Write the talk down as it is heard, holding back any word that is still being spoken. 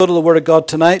Go to the Word of God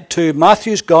tonight to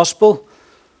Matthew's Gospel,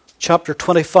 chapter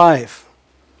 25.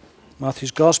 Matthew's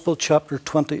Gospel, chapter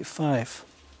 25.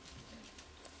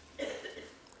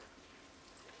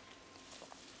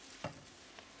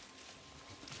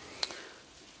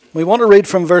 We want to read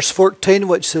from verse 14,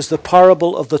 which says the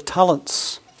parable of the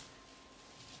talents.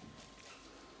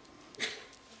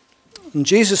 And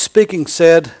Jesus speaking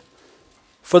said,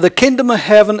 "For the kingdom of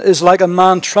heaven is like a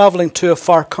man traveling to a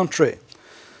far country.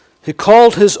 He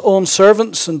called his own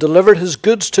servants and delivered his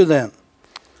goods to them.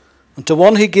 And to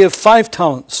one he gave 5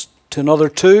 talents, to another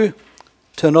 2,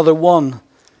 to another 1,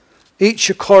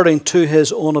 each according to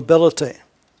his own ability.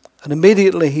 And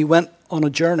immediately he went on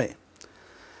a journey.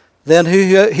 Then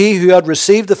he who had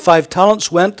received the 5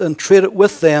 talents went and traded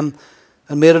with them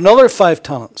and made another 5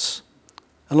 talents.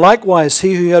 And likewise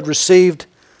he who had received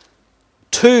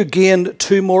 2 gained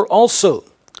 2 more also.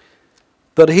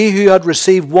 But he who had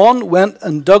received 1 went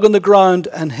and dug in the ground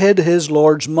and hid his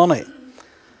Lord's money.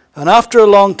 And after a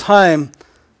long time,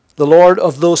 the Lord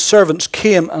of those servants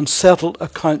came and settled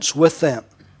accounts with them.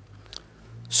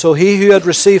 So he who had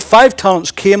received 5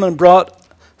 talents came and brought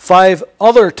 5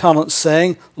 other talents,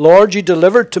 saying, Lord, you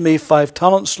delivered to me 5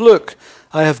 talents. Look,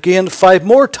 I have gained 5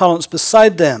 more talents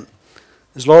beside them.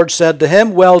 His Lord said to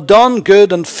him, Well done,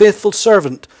 good and faithful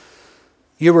servant.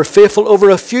 You were faithful over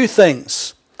a few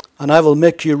things, and I will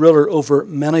make you ruler over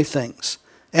many things.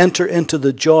 Enter into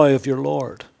the joy of your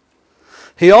Lord.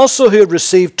 He also who had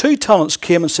received 2 talents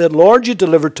came and said, Lord, you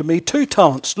delivered to me 2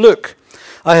 talents. Look,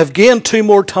 I have gained 2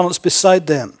 more talents beside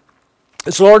them.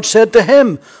 His Lord said to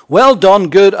him, Well done,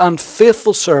 good and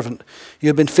faithful servant. You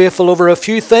have been faithful over a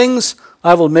few things.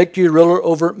 I will make you ruler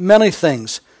over many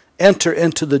things. Enter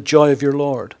into the joy of your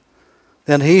Lord.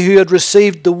 Then he who had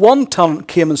received the 1 talent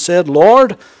came and said,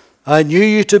 Lord, I knew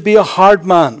you to be a hard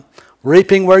man,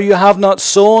 reaping where you have not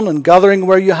sown and gathering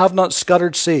where you have not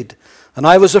scattered seed. And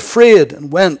I was afraid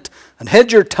and went and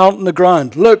hid your talent in the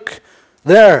ground. Look,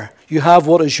 there you have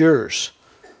what is yours.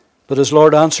 But his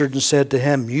Lord answered and said to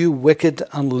him, You wicked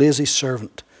and lazy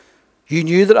servant, you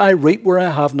knew that I reap where I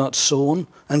have not sown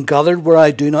and gathered where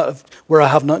I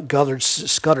have not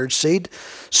scattered seed.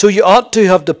 So you ought to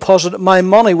have deposited my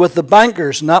money with the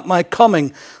bankers, and at my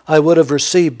coming I would have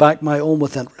received back my own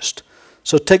with interest.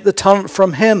 So take the talent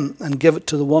from him and give it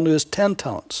to the one who has 10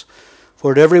 talents.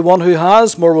 For to every one who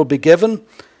has, more will be given,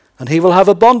 and he will have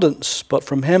abundance. But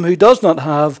from him who does not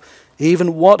have,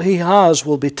 even what he has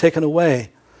will be taken away.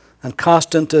 And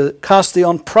cast the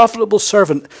unprofitable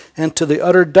servant into the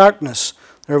utter darkness.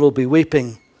 There will be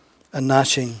weeping and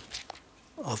gnashing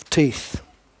of teeth."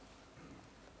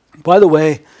 By the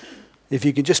way, if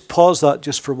you could just pause that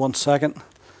just for 1 second.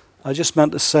 I just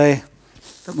meant to say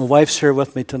that my wife's here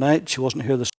with me tonight. She wasn't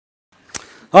here this.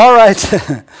 All right.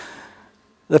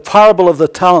 The parable of the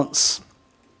talents.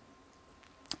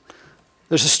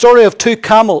 There's a story of 2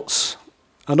 camels,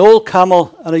 an old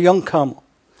camel and a young camel.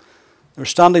 They were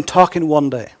standing talking one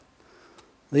day.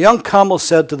 The young camel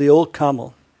said to the old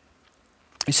camel,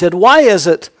 he said, Why is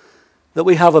it that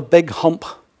we have a big hump?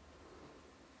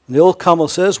 And the old camel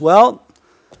says, Well,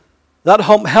 that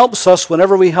hump helps us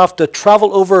whenever we have to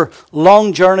travel over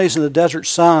long journeys in the desert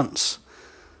sands.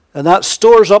 And that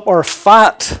stores up our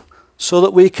fat so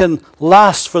that we can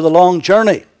last for the long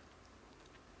journey.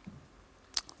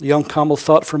 The young camel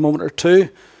thought for a moment or two.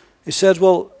 He said,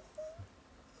 Well,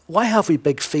 why have we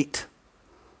big feet?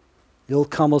 The old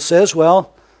camel says,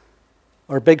 Well,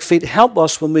 our big feet help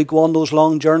us when we go on those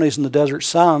long journeys in the desert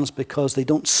sands because they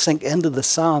don't sink into the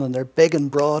sand and they're big and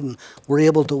broad and we're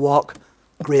able to walk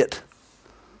great.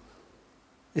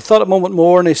 He thought a moment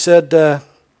more and he said,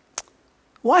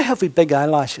 Why have we big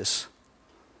eyelashes?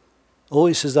 Oh,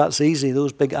 he says, that's easy,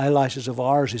 those big eyelashes of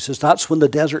ours. He says, that's when the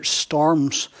desert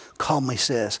storms come, he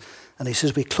says. And he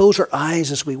says, we close our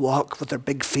eyes as we walk with our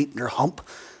big feet and our hump.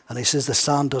 And he says, the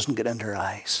sand doesn't get into our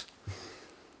eyes.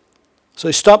 So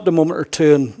he stopped a moment or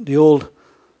two and the old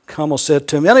camel said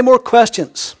to him, Any more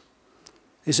questions?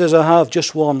 He says, I have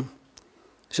just one.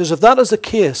 He says, if that is the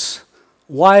case,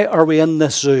 why are we in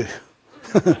this zoo?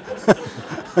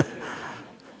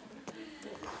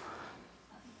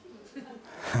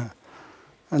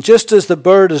 And just as the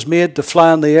bird is made to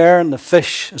fly in the air and the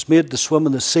fish is made to swim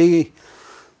in the sea,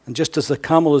 and just as the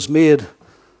camel is made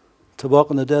to walk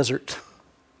in the desert,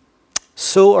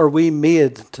 so are we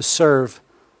made to serve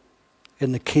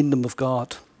in the kingdom of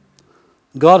God.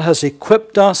 God has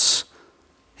equipped us.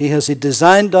 He has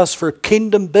designed us for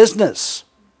kingdom business.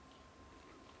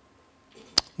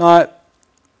 Now,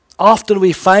 often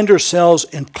we find ourselves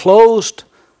enclosed,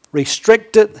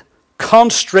 restricted,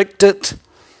 constricted,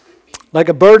 like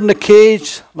a bird in a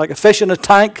cage, like a fish in a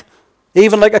tank,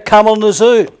 even like a camel in the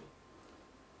zoo.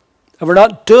 And we're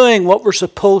not doing what we're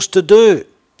supposed to do.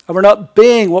 And we're not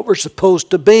being what we're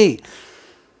supposed to be.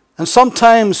 And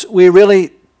sometimes we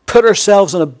really put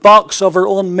ourselves in a box of our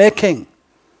own making.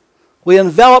 We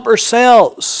envelop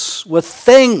ourselves with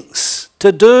things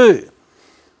to do.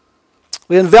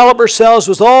 We envelop ourselves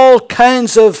with all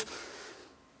kinds of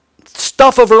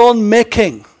stuff of our own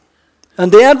making.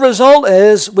 And the end result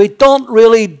is we don't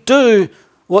really do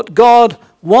what God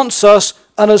wants us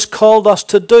and has called us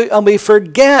to do. And we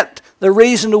forget the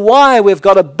reason why we've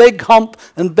got a big hump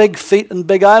and big feet and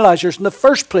big eyelashes in the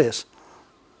first place.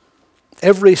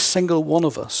 Every single one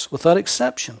of us, without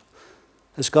exception,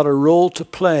 has got a role to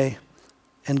play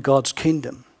in God's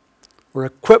kingdom. We're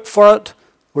equipped for it.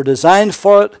 We're designed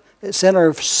for it. It's in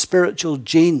our spiritual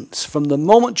genes. From the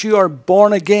moment you are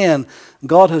born again,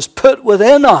 God has put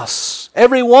within us,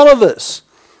 every one of us,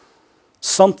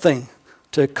 something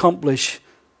to accomplish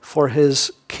for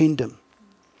His kingdom.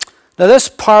 Now this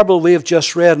parable we have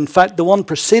just read, in fact the one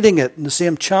preceding it in the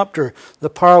same chapter,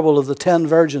 the parable of the 10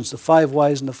 virgins, the 5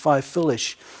 wise and the 5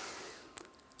 foolish.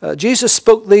 Jesus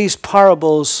spoke these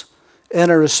parables in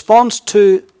a response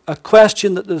to a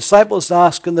question that the disciples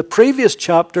asked in the previous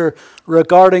chapter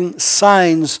regarding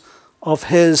signs of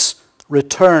His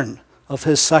return, of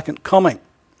His second coming.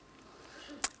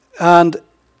 And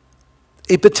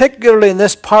he particularly in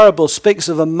this parable speaks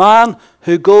of a man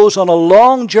who goes on a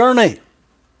long journey,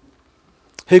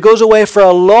 who goes away for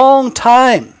a long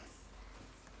time.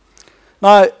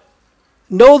 Now,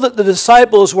 know that the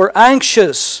disciples were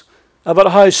anxious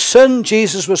about how soon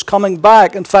Jesus was coming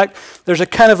back. In fact, there's a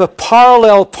kind of a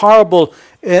parallel parable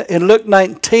in Luke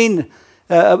 19.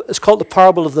 It's called the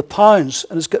parable of the pounds.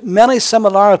 And it's got many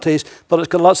similarities, but it's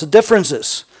got lots of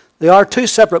differences. They are two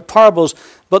separate parables,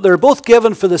 but they're both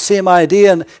given for the same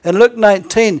idea. And in Luke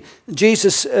 19,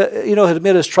 Jesus had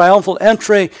made his triumphal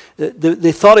entry.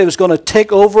 They thought he was going to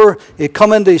take over. He'd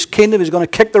come into his kingdom. He was going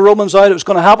to kick the Romans out. It was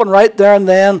going to happen right there and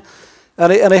then.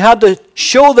 And he had to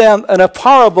show them in a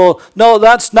parable, no,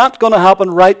 that's not going to happen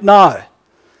right now.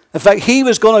 In fact, he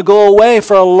was going to go away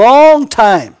for a long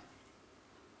time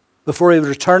before he would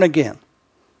return again.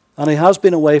 And he has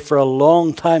been away for a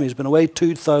long time. He's been away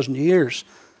 2,000 years.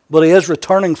 But he is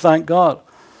returning, thank God.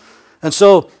 And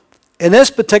so, in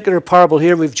this particular parable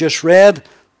here we've just read,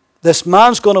 this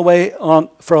man's going away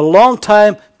for a long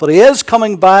time, but he is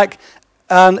coming back.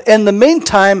 And in the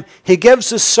meantime, he gives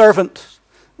his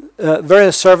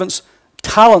various servants,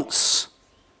 talents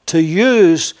to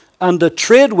use and to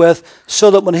trade with,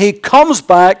 so that when he comes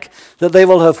back, that they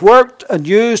will have worked and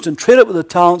used and traded with the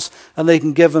talents, and they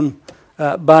can give him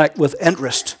back with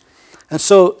interest. And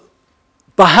so,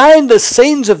 behind the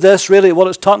scenes of this, really, what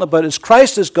it's talking about is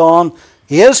Christ is gone,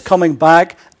 He is coming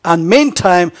back, and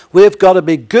meantime, we've got to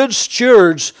be good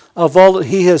stewards of all that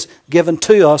He has given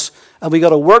to us, and we've got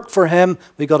to work for Him,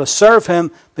 we've got to serve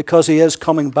Him, because He is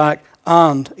coming back,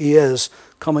 and He is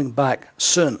coming back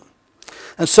soon.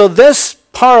 And so this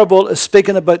parable is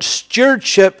speaking about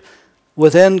stewardship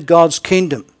within God's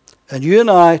kingdom. And you and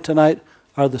I tonight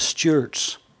are the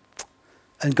stewards.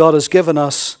 And God has given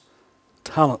us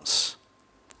talents.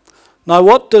 Now,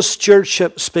 what does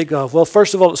stewardship speak of? Well,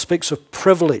 first of all, it speaks of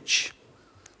privilege.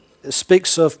 It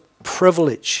speaks of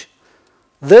privilege.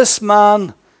 This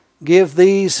man gave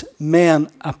these men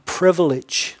a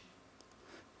privilege.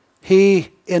 He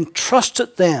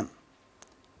entrusted them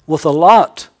with a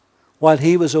lot while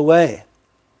he was away.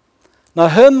 Now,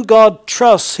 whom God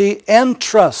trusts, He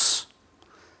entrusts.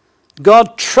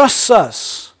 God trusts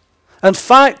us. In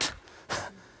fact,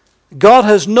 God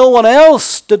has no one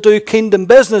else to do kingdom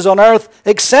business on earth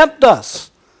except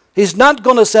us. He's not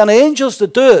going to send angels to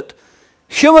do it.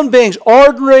 Human beings,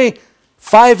 ordinary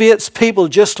 5/8 people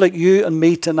just like you and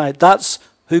me tonight. That's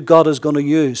who God is going to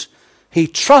use. He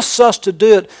trusts us to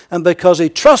do it, and because He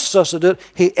trusts us to do it,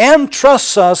 He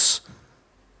entrusts us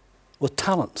with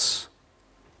talents,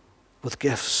 with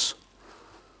gifts.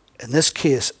 In this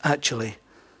case, actually,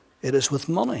 it is with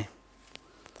money.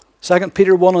 2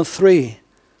 Peter 1:3,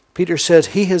 Peter says,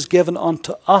 He has given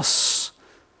unto us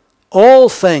all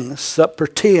things that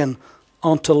pertain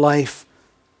unto life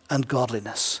and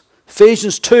godliness.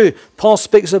 Ephesians 2, Paul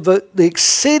speaks about the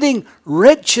exceeding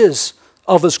riches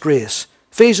of His grace.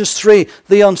 Ephesians 3,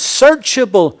 the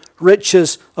unsearchable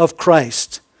riches of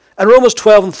Christ. And Romans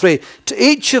 12:3, to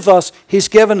each of us He's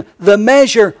given the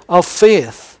measure of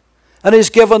faith. And He's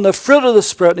given the fruit of the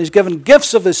Spirit, and He's given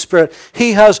gifts of His Spirit.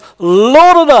 He has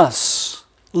loaded us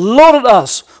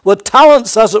with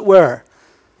talents, as it were,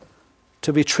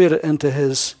 to be traded in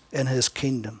His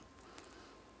kingdom.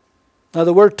 Now,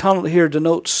 the word talent here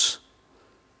denotes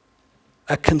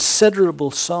a considerable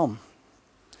sum.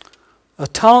 A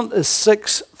talent is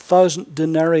 6,000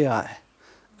 denarii.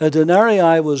 A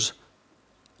denarii was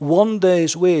 1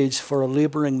 day's wage for a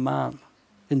laboring man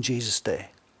in Jesus' day.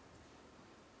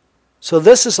 So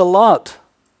this is a lot.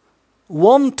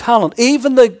 1 talent.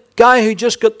 Even the guy who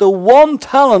just got the 1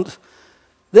 talent,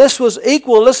 this was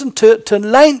equal, listen to it, to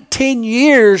 19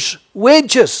 years'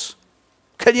 wages.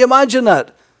 Can you imagine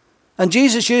that? And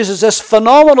Jesus uses this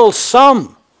phenomenal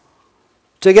sum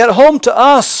to get home to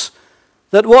us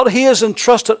that what he has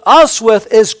entrusted us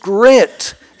with is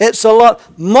great. It's a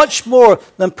lot, much more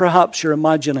than perhaps you're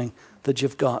imagining that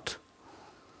you've got.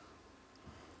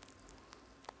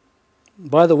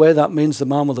 By the way, that means the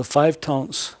man with the 5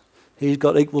 talents, he's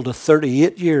got equal to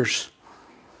 38 years.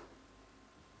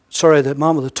 Sorry, the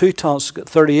man with the 2 talents has got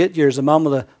 38 years. The man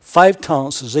with the 5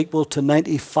 talents is equal to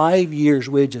 95 years'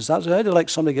 wages. That's how do you like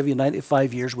somebody to give you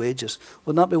 95 years' wages?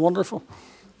 Wouldn't that be wonderful?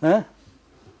 Eh?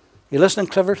 You listening,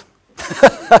 Clifford?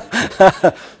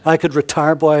 I could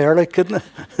retire boy early, couldn't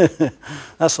I?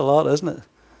 That's a lot, isn't it?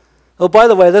 Oh, by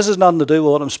the way, this has nothing to do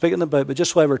with what I'm speaking about, but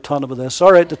just while we're talking about this,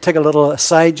 all right, to take a little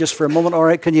aside just for a moment, all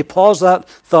right, can you pause that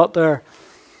thought there?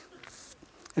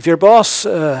 If your boss,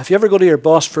 if you ever go to your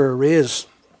boss for a raise,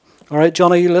 all right,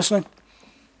 John, are you listening?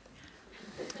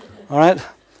 All right.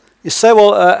 You say,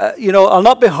 well, I'll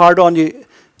not be hard on you.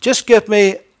 Just give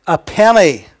me a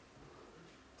penny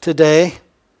today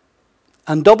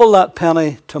and double that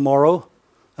penny tomorrow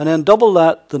and then double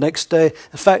that the next day.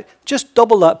 In fact, just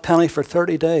double that penny for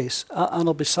 30 days and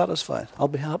I'll be satisfied. I'll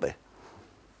be happy.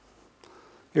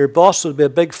 Your boss would be a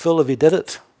big fool if he did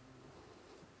it.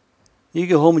 You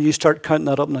go home and you start counting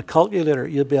that up in a calculator,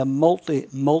 you'll be a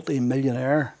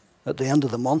multi-millionaire at the end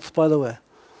of the month, by the way.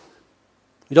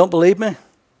 You don't believe me?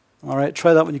 All right,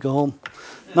 try that when you go home.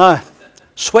 Now,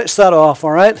 switch that off,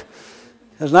 all right?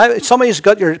 Because some of you's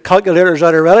got your calculators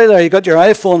out already there. You got your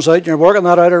iPhones out and you're working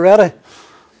that out already.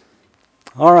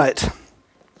 All right.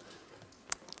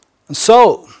 And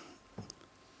so,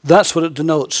 that's what it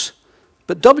denotes.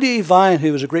 But W.E. Vine,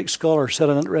 who was a Greek scholar, said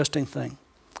an interesting thing.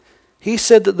 He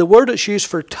said that the word that's used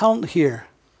for talent here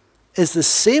is the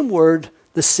same word,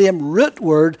 the same root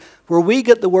word, where we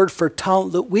get the word for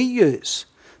talent that we use.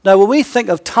 Now, when we think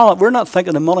of talent, we're not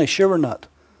thinking of money. Sure, we're not.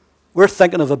 We're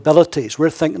thinking of abilities. We're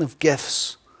thinking of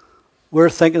gifts. We're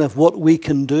thinking of what we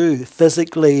can do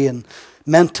physically and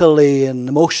mentally and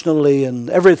emotionally and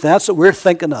everything. That's what we're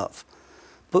thinking of.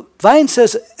 But Vine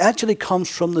says it actually comes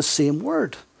from the same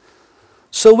word.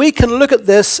 So we can look at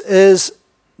this as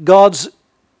God's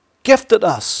gifted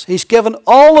us. He's given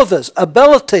all of us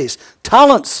abilities,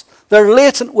 talents. They're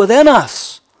latent within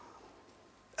us.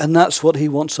 And that's what he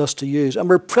wants us to use. And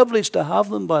we're privileged to have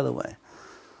them, by the way.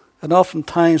 And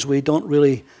oftentimes we don't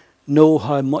really know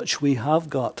how much we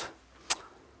have got.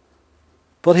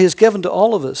 But he has given to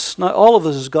all of us. Now, all of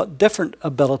us has got different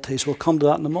abilities. We'll come to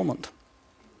that in a moment.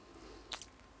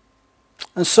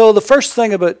 And so the first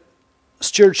thing about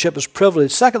stewardship is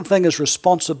privilege. Second thing is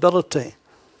responsibility.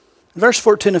 In verse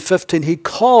 14 and 15, he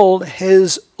called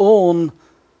his own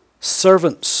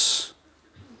servants.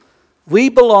 We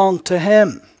belong to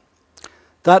him.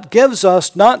 That gives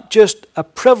us not just a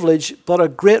privilege, but a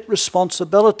great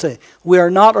responsibility. We are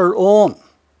not our own.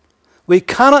 We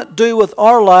cannot do with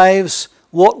our lives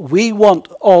what we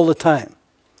want all the time.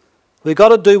 We've got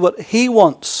to do what he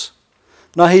wants.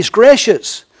 Now, he's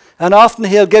gracious, and often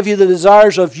he'll give you the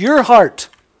desires of your heart.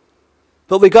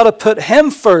 But we've got to put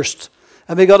him first.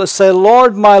 And we've got to say,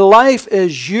 Lord, my life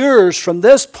is yours from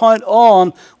this point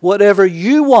on. Whatever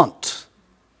you want,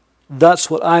 that's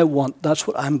what I want. That's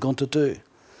what I'm going to do.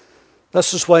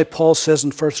 This is why Paul says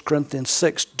in 1 Corinthians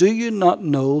 6, do you not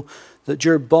know that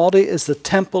your body is the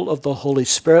temple of the Holy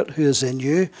Spirit who is in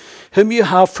you, whom you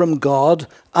have from God,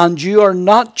 and you are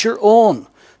not your own,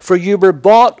 for you were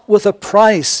bought with a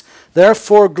price.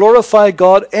 Therefore glorify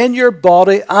God in your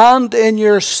body and in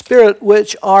your spirit,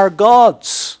 which are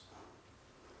God's.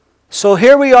 So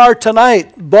here we are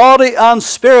tonight, body and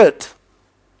spirit,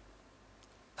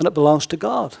 and it belongs to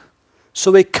God.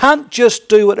 So we can't just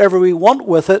do whatever we want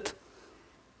with it.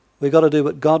 We've got to do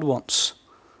what God wants.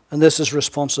 And this is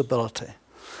responsibility.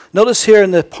 Notice here in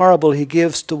the parable, he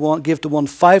gave to one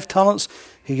 5 talents,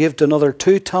 he gave to another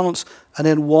 2 talents, and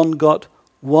then one got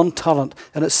 1 talent.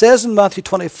 And it says in Matthew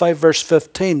 25, verse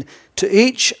 15, to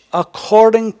each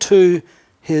according to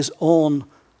his own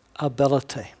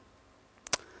ability.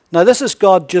 Now, this is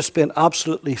God just being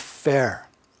absolutely fair.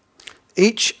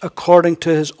 Each according to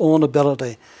his own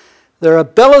ability. Their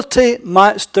ability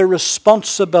matched their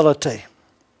responsibility.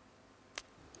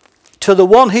 To the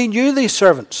one he knew these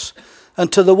servants,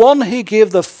 and to the one he gave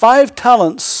the 5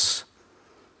 talents,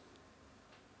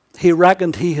 he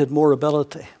reckoned he had more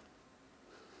ability.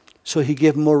 so he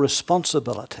gave more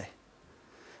responsibility.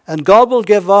 And God will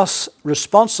give us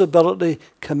responsibility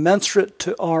commensurate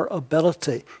to our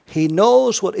ability. He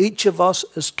knows what each of us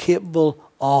is capable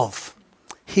of.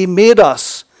 He made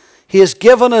us. He has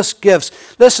given us gifts.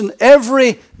 Listen,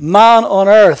 every man on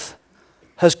earth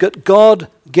has got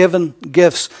God-given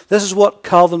gifts. This is what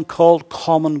Calvin called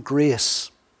common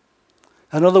grace.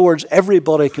 In other words,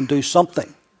 everybody can do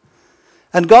something.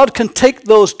 And God can take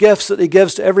those gifts that he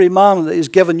gives to every man that he's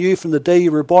given you from the day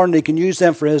you were born, and he can use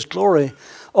them for his glory.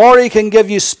 Or he can give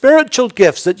you spiritual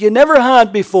gifts that you never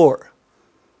had before.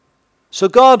 So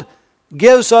God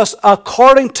gives us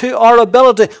according to our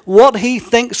ability. What he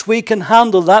thinks we can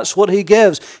handle, that's what he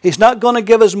gives. He's not going to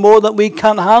give us more than we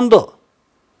can handle.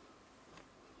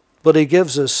 But he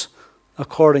gives us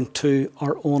according to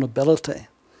our own ability.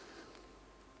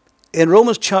 In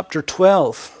Romans chapter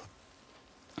 12,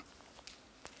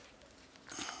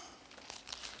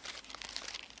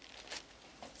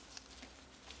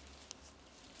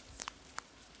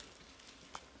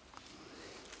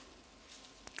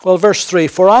 well, verse 3,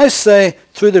 "For I say,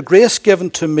 through the grace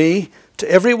given to me, to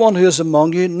everyone who is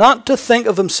among you, not to think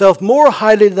of himself more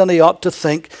highly than he ought to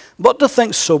think, but to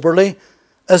think soberly,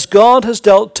 as God has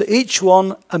dealt to each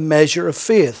one a measure of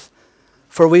faith.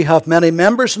 For we have many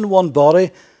members in one body,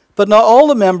 but all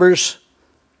the members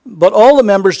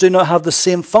do not have the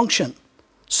same function.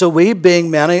 So we, being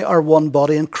many, are one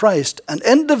body in Christ, and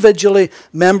individually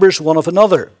members one of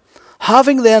another.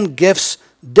 Having then gifts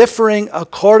differing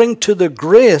according to the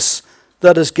grace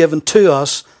that is given to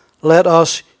us, let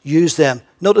us use them."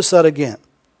 Notice that again.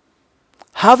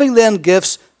 Having then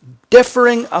gifts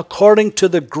differing according to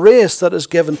the grace that is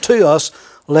given to us,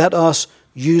 let us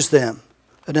use them.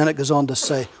 And then it goes on to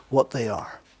say what they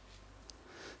are.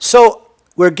 So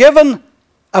we're given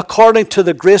according to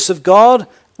the grace of God.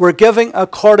 We're giving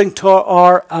according to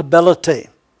our ability.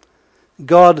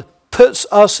 God puts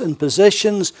us in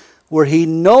positions where he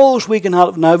knows we can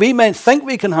handle it. Now, we may think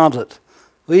we can handle it.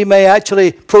 We may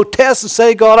actually protest and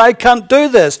say, God, I can't do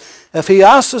this. If he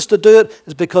asks us to do it,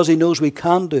 it's because he knows we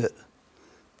can do it.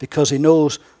 Because he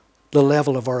knows the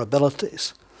level of our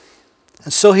abilities.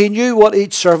 And so he knew what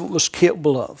each servant was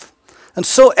capable of. And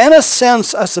so in a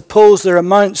sense, I suppose their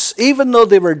amounts, even though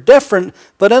they were different,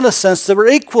 but in a sense they were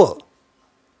equal.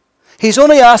 He's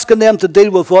only asking them to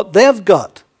deal with what they've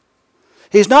got.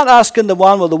 He's not asking the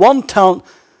one with the one talent.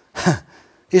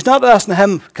 He's not asking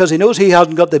him because he knows he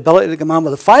hasn't got the ability to command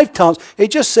with the 5 talents. He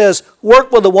just says,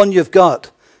 work with the one you've got.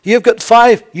 You've got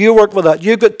 5, you work with that.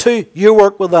 You've got 2, you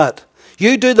work with that.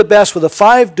 You do the best with the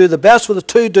 5, do the best with the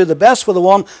 2, do the best with the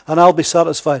 1, and I'll be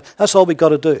satisfied. That's all we've got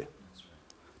to do.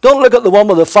 Don't look at the one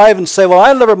with the 5 and say, well,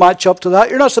 I'll never match up to that.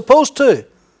 You're not supposed to.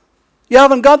 You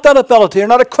haven't got that ability. You're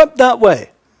not equipped that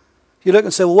way. You look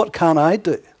and say, well, what can I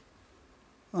do?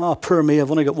 Oh, poor me,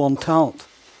 I've only got 1 talent.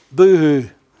 Boo-hoo.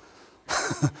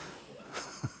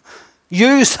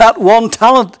 Use that 1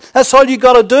 talent. That's all you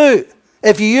got to do.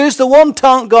 If you use the 1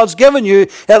 talent God's given you,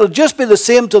 it'll just be the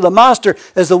same to the master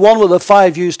as the one with the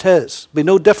 5 used his. Be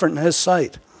no different in his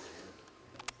sight.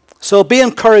 So be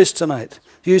encouraged tonight.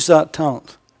 Use that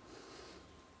talent.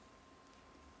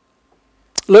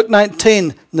 Luke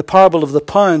 19, in the parable of the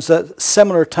pounds, that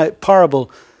similar type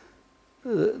parable,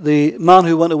 the man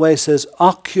who went away says,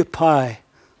 occupy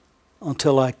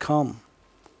until I come.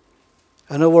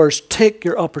 In other words, take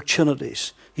your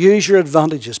opportunities. Use your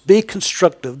advantages. Be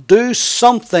constructive. Do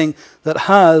something that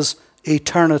has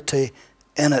eternity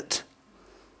in it.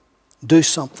 Do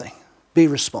something. Be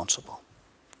responsible.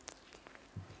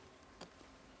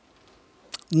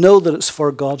 Know that it's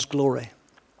for God's glory.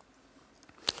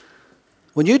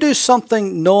 When you do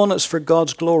something knowing it's for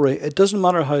God's glory, it doesn't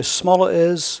matter how small it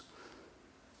is,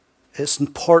 it's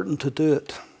important to do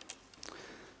it.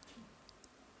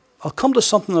 I'll come to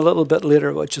something a little bit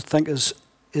later which I think is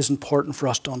important for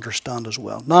us to understand as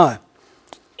well. Now,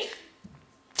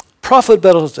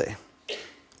 profitability.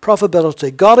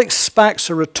 Profitability. God expects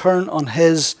a return on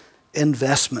his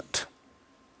investment.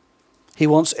 He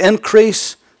wants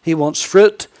increase. He wants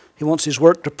fruit. He wants his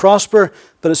work to prosper.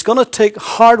 But it's going to take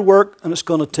hard work, and it's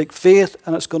going to take faith,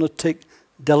 and it's going to take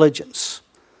diligence.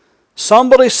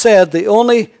 Somebody said the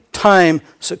only time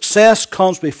success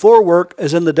comes before work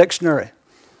is in the dictionary.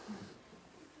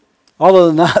 Other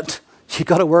than that, you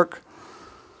got to work.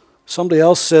 Somebody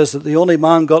else says that the only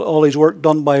man got all his work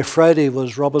done by Friday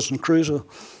was Robinson Crusoe.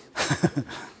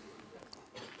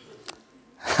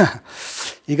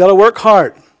 You got to work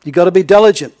hard. You got to be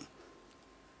diligent.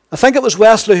 I think it was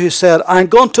Wesley who said, I'm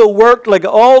going to work like it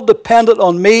all depended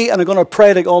on me, and I'm going to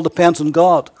pray like it all depends on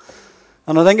God.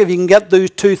 And I think if you can get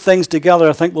those 2 things together,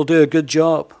 I think we'll do a good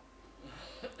job.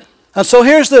 And so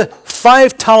here's the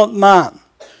 5-talent man.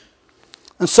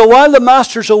 And so while the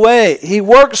master's away, he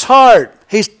works hard.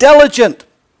 He's diligent.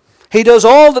 He does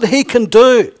all that he can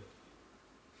do.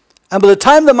 And by the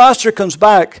time the master comes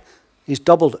back, he's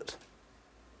doubled it.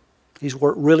 He's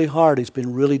worked really hard. He's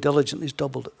been really diligent. He's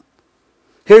doubled it.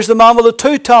 Here's the man with the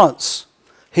 2 talents.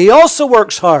 He also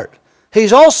works hard.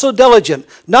 He's also diligent.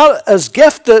 Not as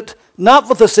gifted, not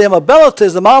with the same ability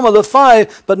as the man with the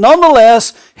 5, but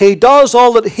nonetheless, he does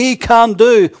all that he can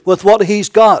do with what he's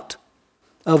got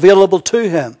available to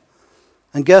him.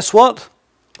 And guess what?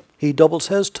 He doubles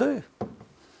his too.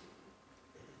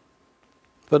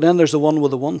 But then there's the one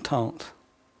with the 1 talent.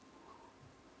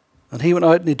 And he went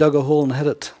out and he dug a hole and hid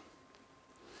it.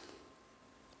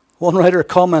 One writer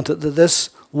commented that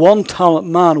this 1-talent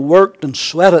man worked and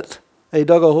sweated. He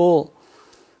dug a hole.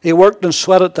 He worked and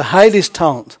sweated to hide his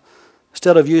talent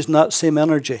instead of using that same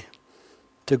energy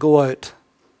to go out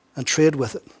and trade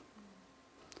with it.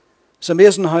 It's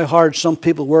amazing how hard some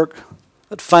people work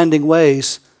at finding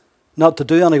ways not to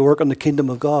do any work in the kingdom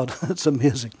of God. It's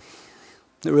amazing.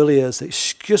 It really is. The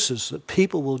excuses that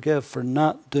people will give for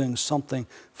not doing something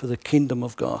for the kingdom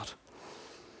of God.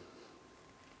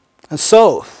 And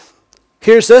so,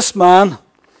 here's this man.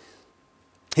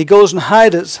 He goes and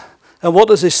hides it. And what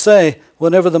does he say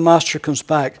whenever the master comes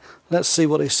back? Let's see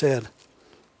what he said.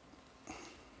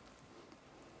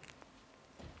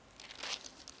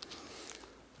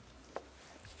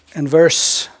 In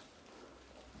verse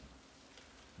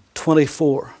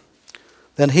 24.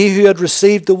 Then he who had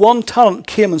received the 1 talent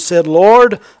came and said,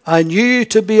 Lord, I knew you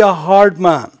to be a hard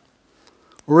man,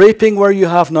 reaping where you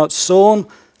have not sown,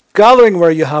 gathering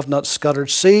where you have not scattered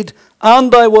seed.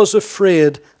 And I was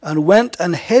afraid and went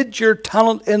and hid your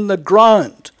talent in the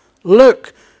ground.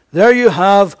 Look, there you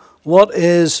have what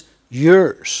is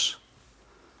yours.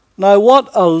 Now, what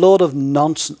a load of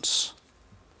nonsense.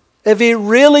 If he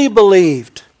really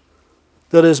believed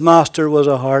that his master was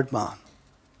a hard man,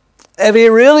 if he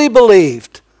really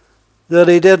believed that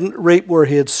he didn't reap where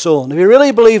he had sown, if he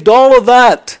really believed all of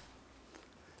that,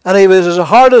 and he was as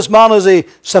hard a man as he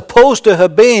supposed to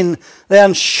have been,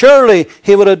 then surely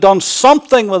he would have done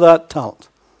something with that talent.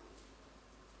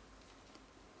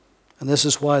 And this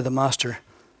is why the master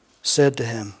said to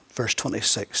him, verse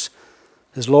 26,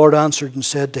 his Lord answered and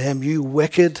said to him, you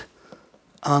wicked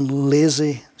and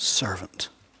lazy servant.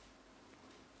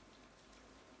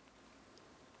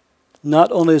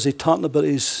 Not only is he talking about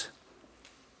his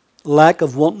lack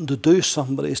of wanting to do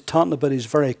something, but he's talking about his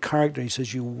very character. He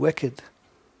says, you wicked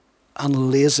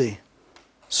and lazy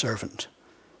servant.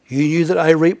 You knew that I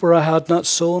reap where I had not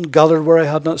sown, gathered where I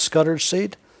had not scattered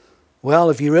seed. Well,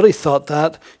 if you really thought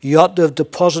that, you ought to have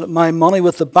deposited my money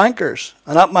with the bankers.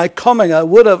 And at my coming, I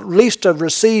would have at least have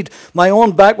received my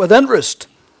own back with interest.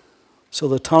 So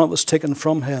the talent was taken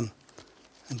from him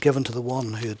and given to the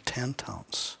one who had 10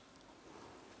 talents.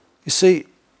 You see,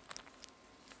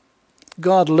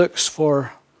 God looks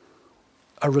for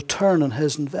a return on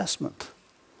his investment.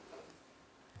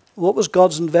 What was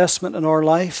God's investment in our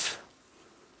life?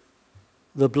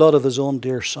 The blood of his own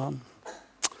dear Son.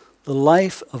 The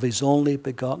life of his only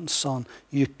begotten Son.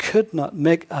 You could not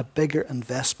make a bigger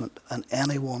investment in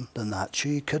anyone than that.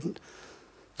 You couldn't.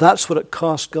 That's what it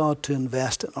cost God to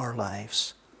invest in our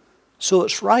lives. So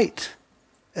it's right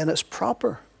and it's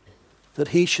proper that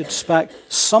he should expect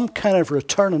some kind of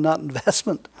return on that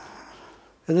investment.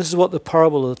 And this is what the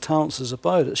parable of the talents is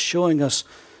about. It's showing us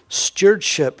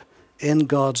stewardship in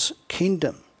God's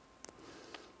kingdom.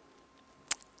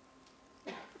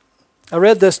 I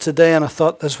read this today and I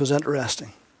thought this was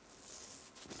interesting.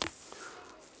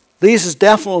 These is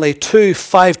definitely 2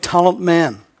 5-talent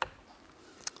men.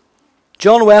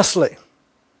 John Wesley.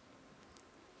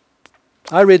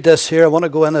 I read this here. I want to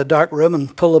go in a dark room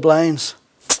and pull the blinds.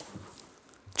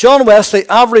 John Wesley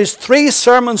averaged 3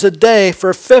 sermons a day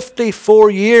for 54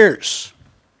 years.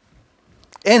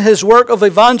 In his work of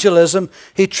evangelism,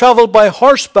 he traveled by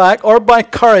horseback or by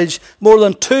carriage more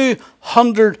than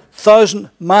 200,000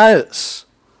 miles.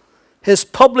 His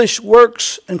published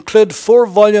works include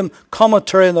 4-volume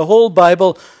commentary on the whole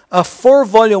Bible, a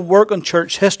 4-volume work on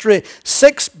church history,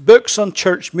 6 books on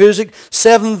church music,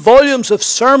 7 volumes of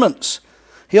sermons.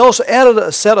 He also edited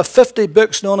a set of 50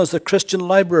 books known as the Christian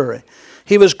Library.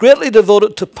 He was greatly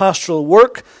devoted to pastoral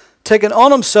work, taking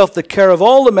on himself the care of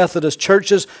all the Methodist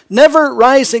churches, never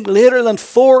rising later than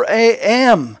 4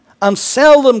 a.m. and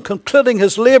seldom concluding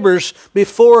his labors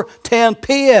before 10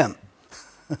 p.m.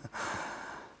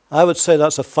 I would say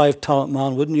that's a 5-talent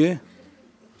man, wouldn't you?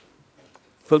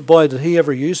 But boy, did he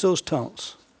ever use those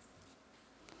talents.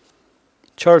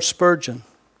 Charles Spurgeon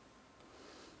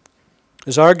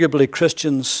is arguably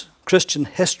Christians' Christian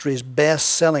history's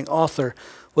best-selling author,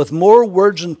 with more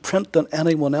words in print than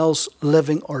anyone else,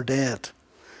 living or dead.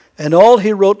 In all,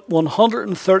 he wrote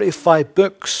 135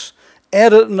 books,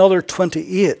 edited another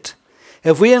 28.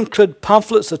 If we include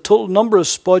pamphlets, the total number of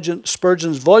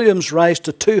Spurgeon's volumes rise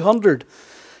to 200.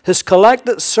 His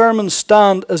collected sermons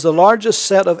stand as the largest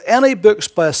set of any books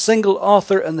by a single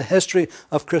author in the history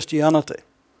of Christianity.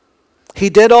 He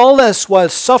did all this while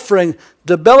suffering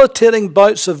debilitating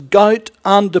bouts of gout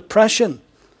and depression.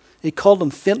 He called them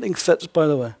fainting fits, by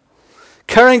the way.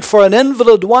 Caring for an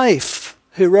invalid wife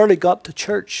who rarely got to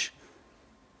church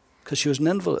because she was an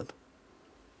invalid.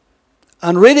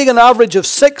 And reading an average of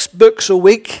 6 books a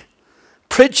week,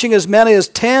 preaching as many as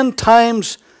 10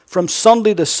 times from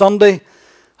Sunday to Sunday.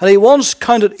 And he once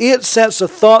counted 8 sets of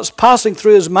thoughts passing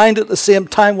through his mind at the same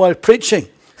time while preaching.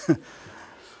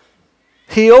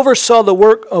 He oversaw the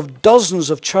work of dozens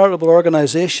of charitable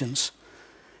organizations.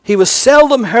 He was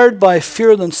seldom heard by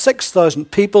fewer than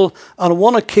 6,000 people. On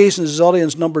one occasion, his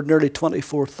audience numbered nearly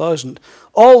 24,000.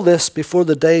 All this before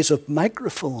the days of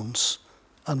microphones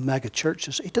and mega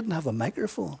churches. He didn't have a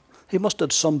microphone. He must have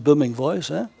had some booming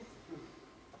voice, eh?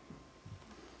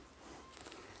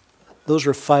 Those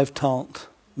are 5-talent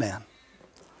men.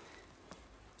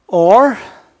 Or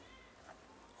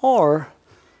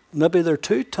maybe they're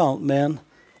 2-talent men,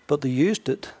 but they used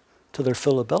it to their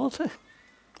full ability.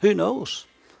 Who knows?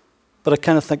 But I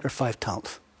kind of think they're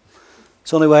 5-talent.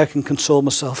 It's the only way I can console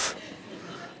myself.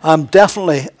 I'm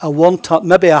definitely a 1-talent,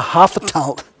 maybe a half a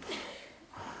talent.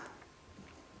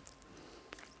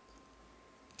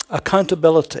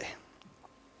 Accountability.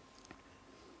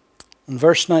 In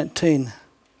verse 19,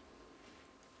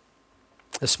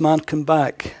 this man came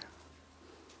back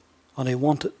and he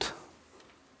wanted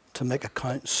to make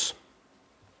accounts.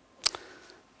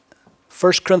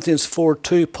 1 Corinthians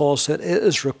 4:2, Paul said, it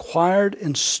is required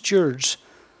in stewards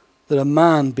that a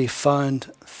man be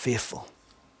found faithful.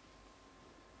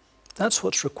 That's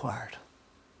what's required.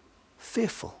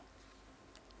 Faithful.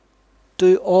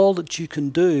 Do all that you can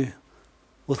do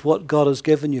with what God has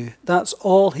given you. That's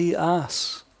all he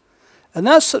asks. And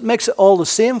that's what makes it all the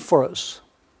same for us.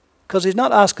 Because he's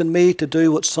not asking me to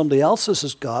do what somebody else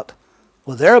has got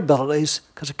with their abilities,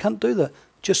 because I can't do that.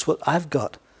 Just what I've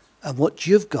got and what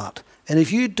you've got. And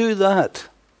if you do that,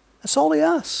 that's all he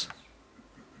asks.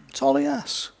 That's all he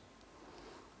asks.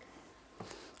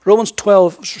 Romans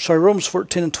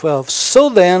 14 and 12. So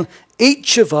then,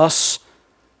 each of us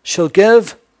shall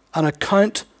give an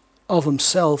account of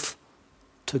himself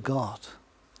to God.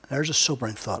 There's a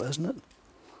sobering thought, isn't it?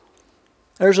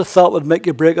 There's a thought that would make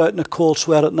you break out in a cold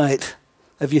sweat at night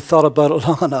if you thought about it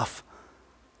long enough.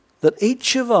 That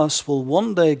each of us will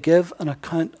one day give an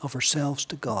account of ourselves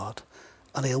to God,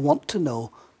 and he'll want to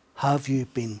know, have you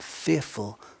been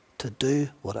faithful to do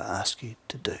what I ask you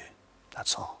to do?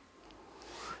 That's all.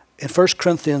 In 1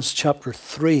 Corinthians chapter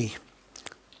 3,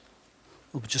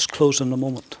 we'll just close in a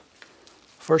moment.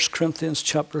 1 Corinthians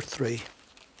chapter 3.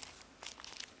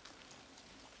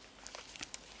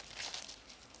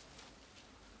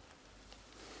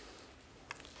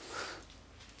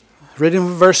 Reading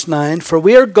from verse 9, for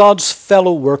we are God's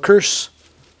fellow workers.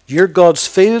 You're God's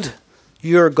field,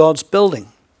 you are God's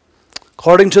building.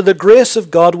 According to the grace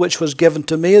of God which was given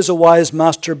to me as a wise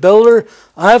master builder,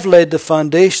 I have laid the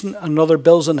foundation, and another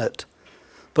builds on it.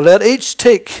 But let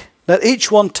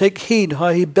each one take heed how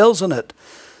he builds on it.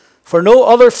 For no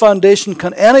other foundation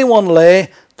can anyone lay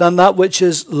than that which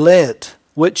is laid,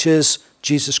 which is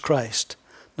Jesus Christ.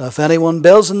 Now if anyone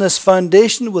builds on this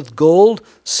foundation with gold,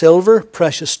 silver,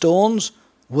 precious stones,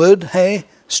 wood, hay,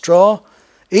 straw,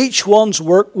 each one's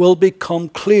work will become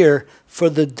clear, for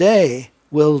the day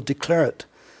will declare it,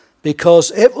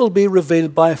 because it will be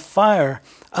revealed by fire,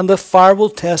 and the fire will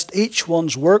test each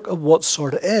one's work of what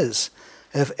sort it is.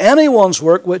 If anyone's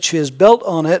work which he has built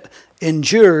on it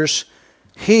endures,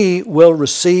 he will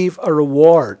receive a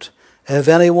reward. If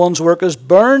anyone's work is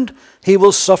burned, he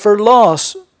will suffer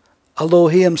loss, although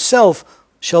he himself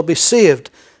shall be saved,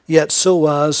 yet so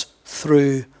as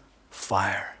through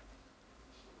fire.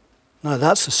 Now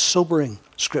that's a sobering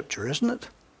scripture, isn't it?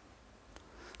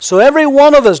 So every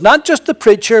one of us, not just the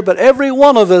preacher, but every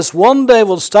one of us one day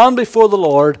will stand before the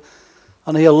Lord,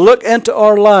 and he'll look into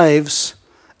our lives,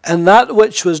 and that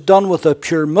which was done with a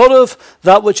pure motive,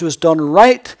 that which was done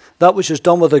right, that which was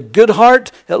done with a good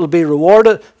heart, it will be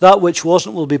rewarded. That which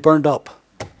wasn't will be burned up.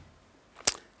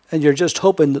 And you're just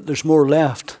hoping that there's more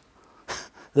left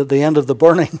at the end of the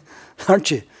burning,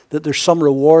 aren't you? That there's some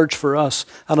rewards for us.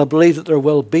 And I believe that there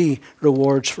will be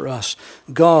rewards for us.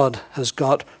 God has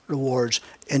got rewards.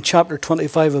 In chapter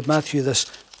 25 of Matthew,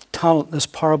 this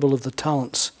parable of the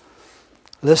talents,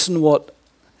 listen what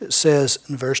it says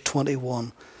in verse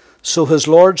 21, so his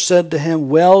Lord said to him,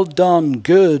 well done,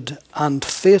 good and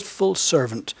faithful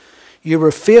servant. You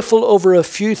were faithful over a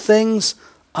few things.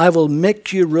 I will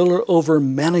make you ruler over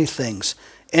many things.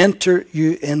 Enter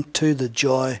you into the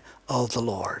joy of the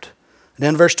Lord. And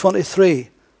then verse 23,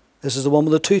 this is the one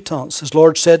with the two talents. His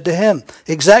Lord said to him,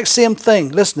 exact same thing.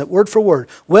 Listen, word for word.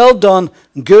 Well done,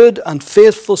 good and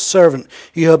faithful servant.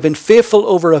 You have been faithful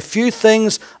over a few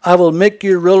things. I will make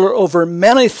you ruler over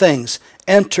many things.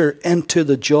 Enter into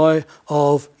the joy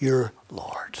of your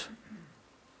Lord.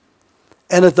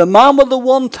 And if the man with the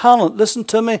one talent, listen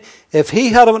to me, if he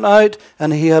had went out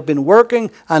and he had been working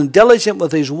and diligent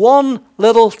with his one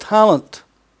little talent,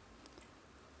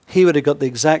 he would have got the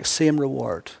exact same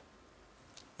reward.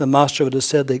 The master would have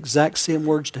said the exact same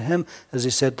words to him as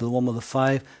he said to the one with the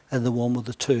 5 and the one with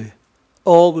the 2.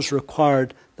 All was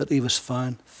required that he was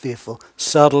found faithful.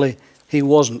 Sadly, he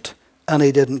wasn't, and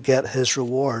he didn't get his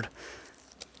reward.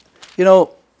 You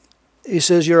know, he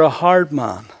says, you're a hard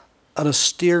man, an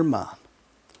austere man.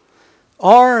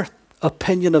 Our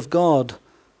opinion of God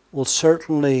will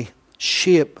certainly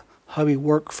shape how we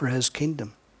work for his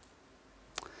kingdom.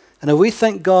 And if we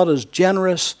think God is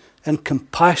generous and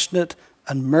compassionate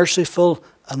and merciful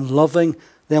and loving,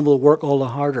 then we'll work all the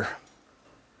harder.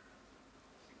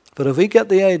 But if we get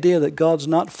the idea that God's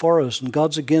not for us and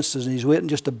God's against us and he's waiting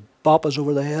just to bop us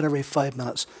over the head every 5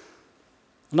 minutes,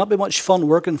 it'll not be much fun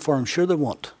working for him. Sure there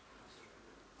won't.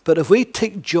 But if we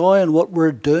take joy in what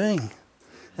we're doing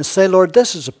and say, Lord,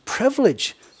 this is a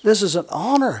privilege. This is an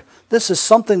honor. This is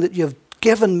something that you've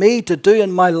given me to do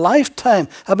in my lifetime.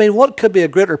 I mean, what could be a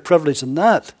greater privilege than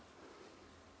that?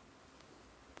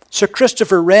 Sir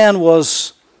Christopher Wren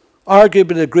was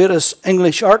arguably the greatest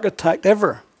English architect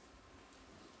ever.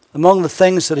 Among the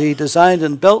things that he designed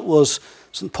and built was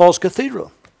St. Paul's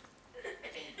Cathedral.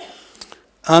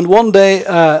 And one day,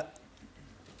 a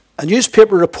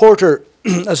newspaper reporter,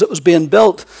 as it was being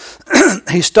built,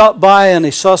 he stopped by and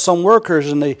he saw some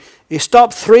workers, and he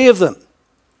stopped 3 of them.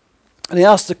 And he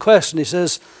asked the question, he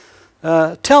says,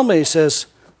 tell me, he says,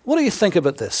 what do you think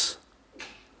about this?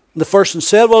 And the first one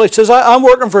said, well, he says, I'm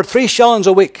working for 3 shillings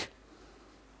a week.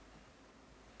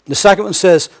 The second one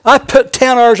says, I put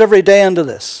 10 hours every day into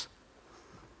this.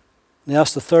 And he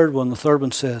asked the third one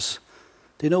says,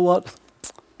 do you know what?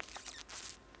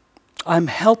 I'm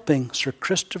helping Sir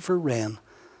Christopher Wren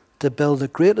to build the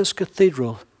greatest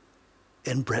cathedral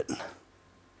in Britain.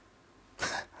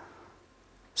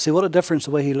 See what a difference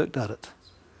the way he looked at it.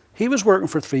 He was working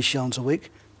for 3 shillings a week.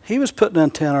 He was putting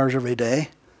in 10 hours every day.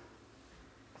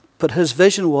 But his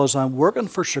vision was, I'm working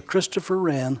for Sir Christopher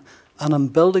Wren and I'm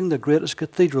building the greatest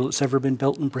cathedral that's ever been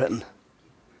built in Britain.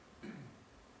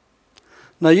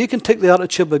 Now you can take the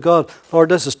attitude of God, Lord,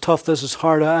 this is tough, this is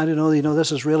hard, I don't know,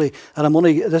 this is really, and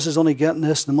this is only getting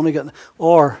this, and I'm only getting,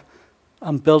 or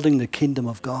I'm building the kingdom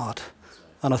of God.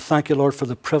 And I thank you, Lord, for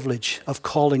the privilege of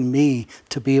calling me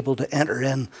to be able to enter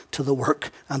into the work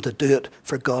and to do it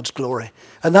for God's glory.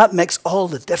 And that makes all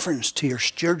the difference to your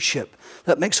stewardship.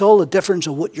 That makes all the difference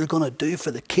of what you're going to do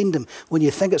for the kingdom. When you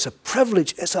think it's a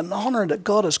privilege, it's an honor that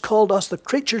God has called us the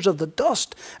creatures of the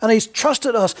dust. And he's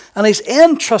trusted us and he's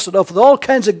entrusted us with all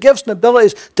kinds of gifts and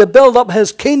abilities to build up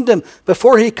his kingdom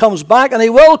before he comes back. And he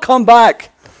will come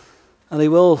back. And he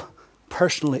will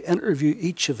personally interview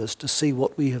each of us to see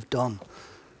what we have done.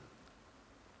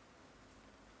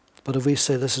 But if we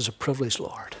say, this is a privilege,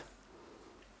 Lord,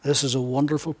 this is a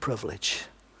wonderful privilege,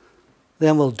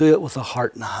 then we'll do it with a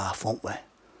heart and a half, won't we?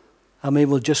 I mean,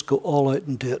 we'll just go all out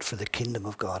and do it for the kingdom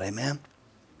of God. Amen?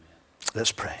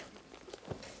 Let's pray.